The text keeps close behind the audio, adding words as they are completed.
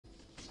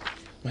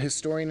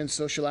historian and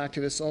social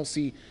activist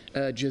Olsi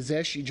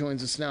Jazeshi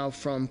joins us now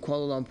from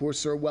Kuala Lumpur.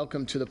 Sir,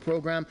 welcome to the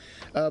program.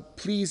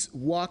 Please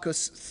walk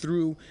us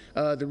through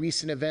the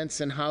recent events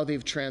and how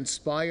they've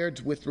transpired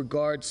with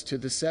regards to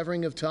the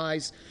severing of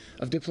ties,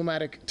 of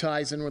diplomatic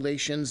ties and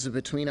relations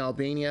between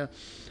Albania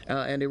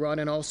and Iran,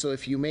 and also,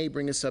 if you may,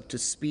 bring us up to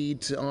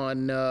speed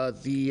on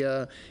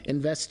the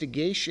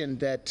investigation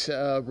that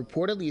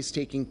reportedly is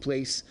taking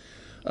place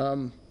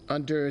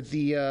under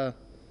the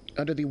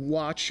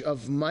watch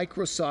of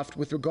Microsoft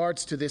with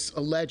regards to this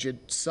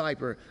alleged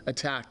cyber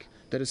attack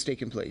that has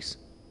taken place?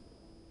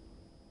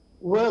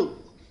 Well,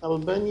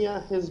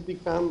 Albania has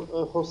become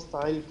a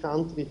hostile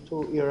country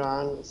to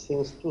Iran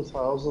since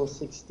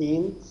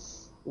 2016,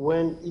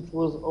 when it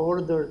was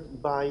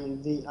ordered by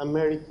the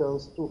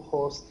Americans to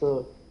host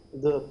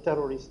the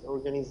terrorist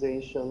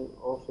organization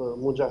of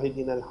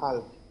Mujahideen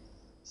al-Halq.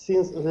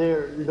 Since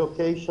their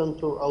location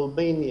to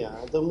Albania,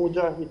 the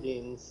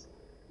Mujahideens,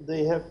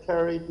 they have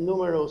carried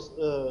numerous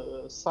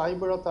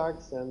cyber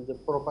attacks and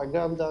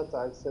propaganda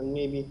attacks and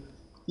maybe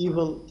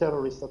even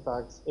terrorist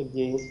attacks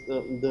against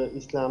the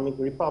Islamic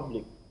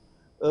Republic.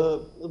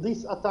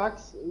 These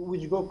attacks,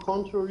 which go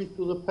contrary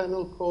to the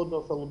penal code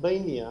of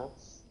Albania,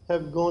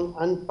 have gone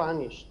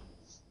unpunished.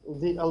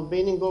 The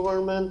Albanian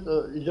government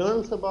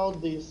learns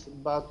about this,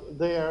 but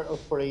they are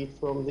afraid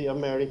from the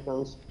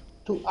Americans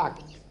to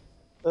act.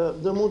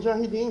 The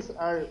Mujahideens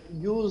are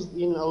used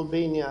in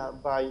Albania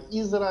by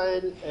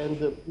Israel,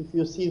 and if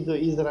you see the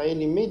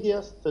Israeli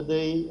media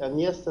today and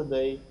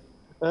yesterday,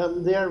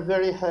 they are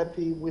very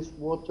happy with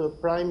what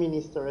Prime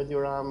Minister Edi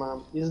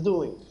Rama is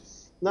doing.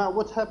 Now,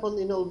 what happened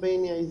in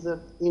Albania is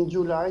that in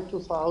July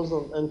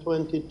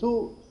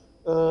 2022,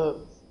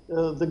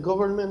 the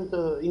government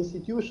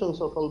institutions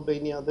of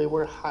Albania, they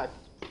were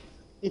hacked.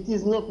 It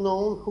is not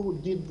known who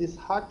did this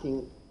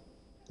hacking,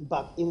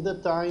 but in the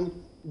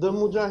time, the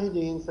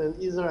Mujahideens and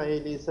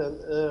Israelis and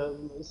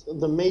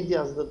the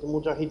medias that the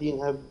Mujahideen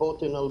have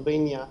bought in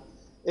Albania,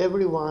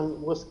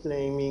 everyone was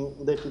claiming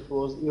that it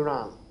was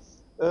Iran.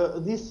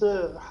 This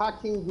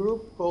hacking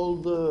group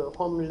called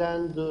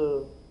Homeland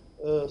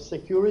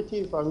Security,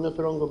 if I'm not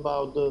wrong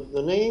about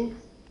the name,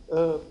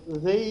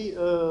 they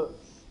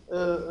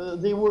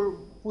were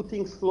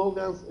putting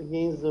slogans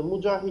against the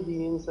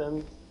Mujahideens,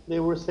 and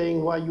they were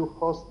saying why you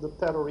host the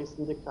terrorists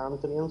in the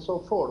country and so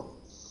forth.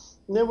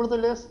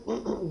 Nevertheless,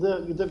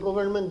 the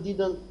government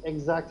didn't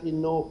exactly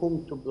know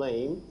whom to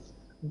blame,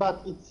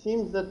 but it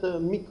seems that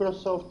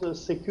Microsoft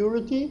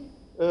Security,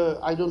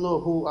 I don't know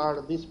who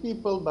are these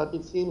people, but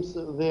it seems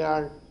they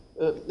are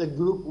a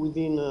group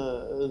within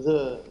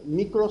the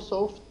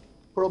Microsoft.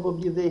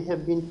 Probably they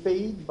have been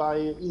paid by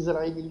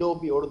Israeli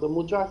lobby or the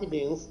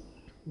Mujahideens.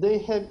 They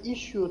have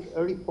issued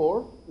a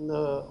report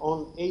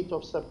on 8th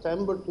of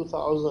September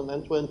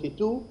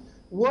 2022,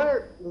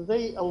 where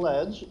they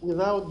allege,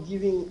 without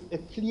giving a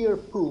clear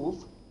proof,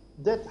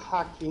 that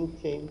hacking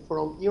came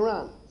from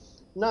Iran.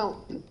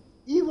 Now,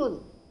 even,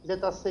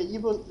 let us say,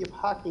 even if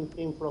hacking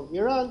came from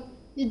Iran,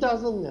 it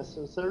doesn't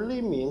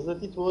necessarily mean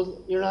that it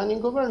was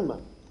Iranian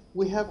government.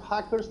 We have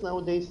hackers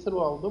nowadays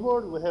throughout the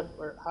world. We have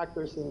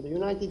hackers in the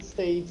United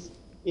States,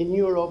 in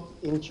Europe,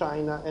 in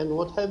China, and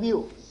what have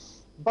you.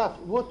 But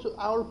what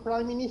our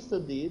Prime Minister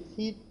did,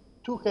 he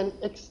took an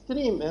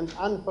extreme and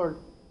unheard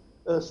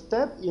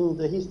step in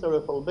the history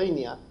of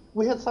Albania.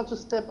 We had such a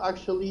step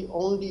actually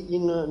only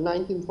in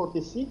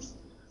 1946,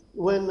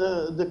 when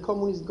the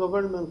communist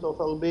government of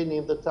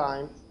Albania at the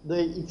time,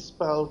 they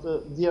expelled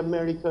the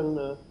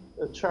American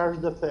chargé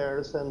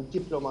d'affaires and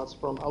diplomats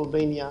from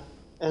Albania,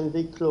 and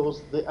they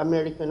closed the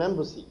American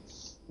embassy.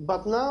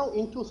 But now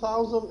in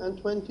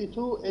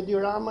 2022, Edi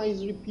Rama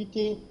is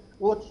repeating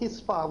what his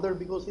father,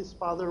 because his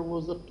father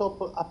was the top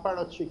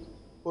apparatchik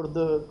for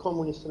the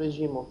communist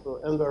regime of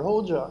Enver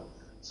Hoxha.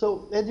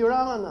 So Edi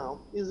Rama now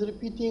is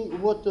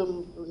repeating what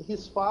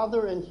his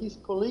father and his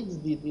colleagues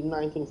did in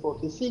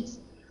 1946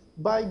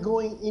 by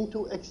going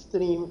into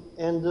extreme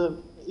and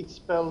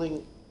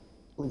expelling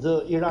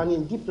the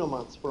Iranian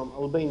diplomats from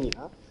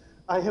Albania.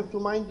 I have to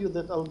remind you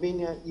that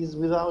Albania is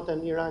without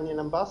an Iranian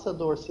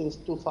ambassador since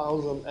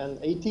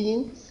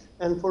 2018.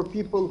 And for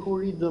people who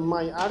read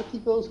my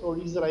articles or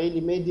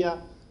Israeli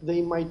media,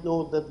 they might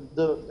know that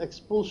the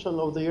expulsion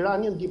of the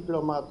Iranian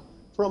diplomat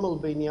from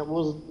Albania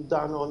was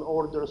done on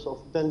orders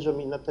of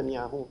Benjamin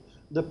Netanyahu,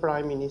 the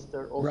prime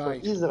minister of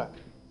Israel.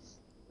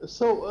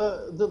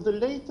 So the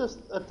latest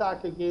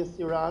attack against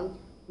Iran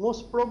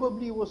most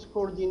probably was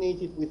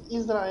coordinated with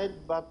Israel,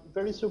 but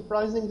very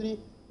surprisingly,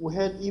 we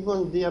had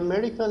even the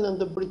American and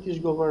the British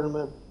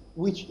government,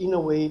 which in a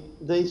way,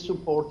 they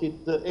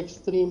supported the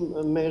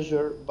extreme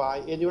measure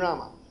by Edi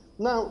Rama.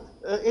 Now,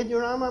 Edi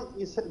Rama,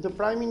 the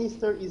prime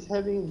minister, is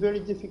having very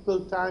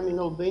difficult time in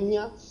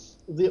Albania.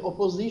 The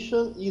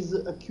opposition is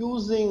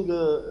accusing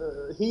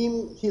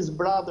him, his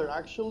brother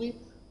actually,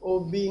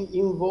 of being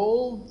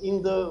involved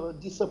in the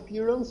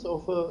disappearance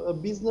of a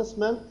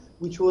businessman,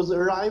 which was a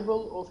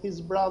rival of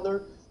his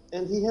brother,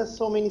 and he has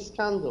so many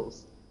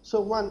scandals. So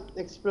one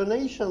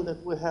explanation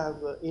that we have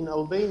in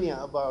Albania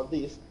about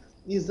this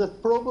is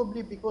that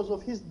probably because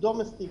of his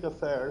domestic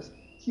affairs,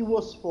 he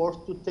was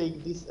forced to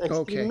take this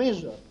extreme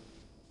measure.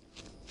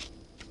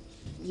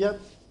 Yep.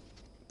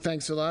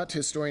 Thanks a lot,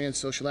 historian and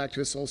social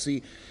activist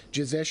Olsi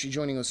Jezeshi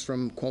joining us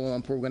from Kuala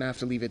Lumpur. We're going to have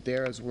to leave it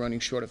there as we're running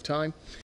short of time.